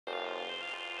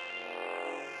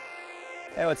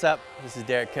Hey, what's up? This is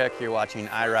Derek Cook. You're watching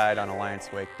iRide on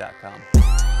AllianceWake.com.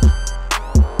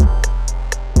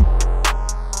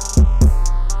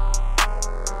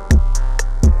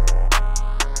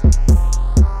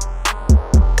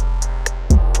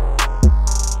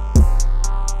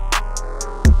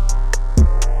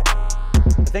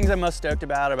 The things I'm most stoked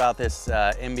about this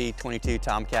F22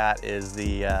 Tomcat is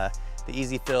the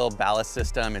easy fill ballast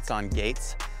system. It's on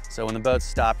gates. So when the boat's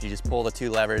stopped, you just pull the two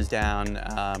levers down.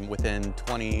 Within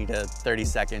 20 to 30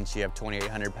 seconds, you have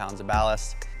 2,800 pounds of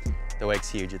ballast. The wake's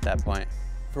huge at that point.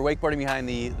 For wakeboarding behind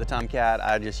the Tomcat,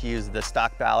 I just use the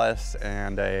stock ballast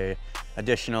and a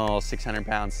additional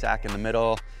 600-pound sack in the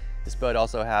middle. This boat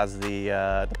also has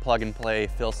the plug-and-play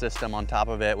fill system on top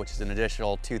of it, which is an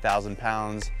additional 2,000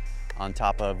 pounds on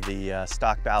top of the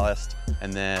stock ballast.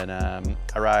 And then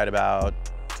I ride about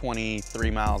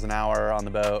 23 miles an hour on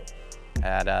the boat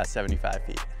at 75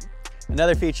 feet.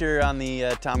 Another feature on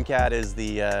the Tomcat is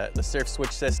the surf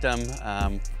switch system,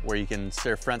 where you can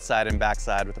surf front side and back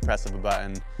side with the press of a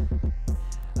button.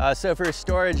 So for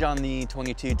storage on the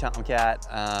 22 Tomcat,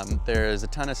 there's a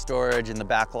ton of storage in the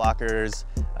back lockers.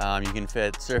 You can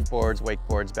fit surfboards,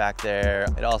 wakeboards back there.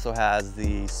 It also has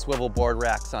the swivel board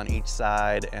racks on each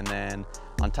side, and then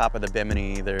on top of the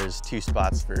bimini, there's 2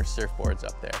 spots for surfboards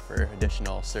up there for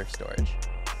additional surf storage.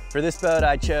 For this boat,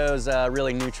 I chose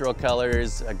really neutral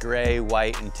colors, gray,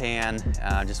 white, and tan.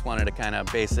 Just wanted a kind of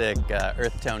basic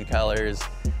earth tone colors.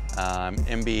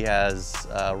 MB has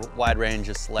a wide range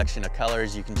of selection of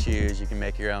colors you can choose. You can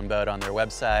make your own boat on their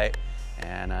website,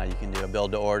 and you can do a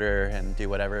build to order and do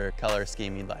whatever color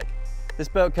scheme you'd like. This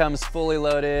boat comes fully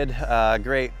loaded,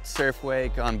 great surf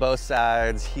wake on both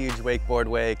sides, huge wakeboard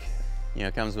wake. You know,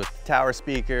 it comes with tower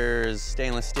speakers,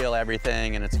 stainless steel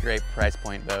everything, and it's a great price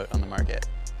point boat on the market.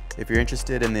 If you're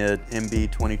interested in the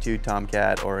F22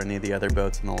 Tomcat or any of the other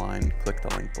boats in the line, click the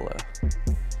link below.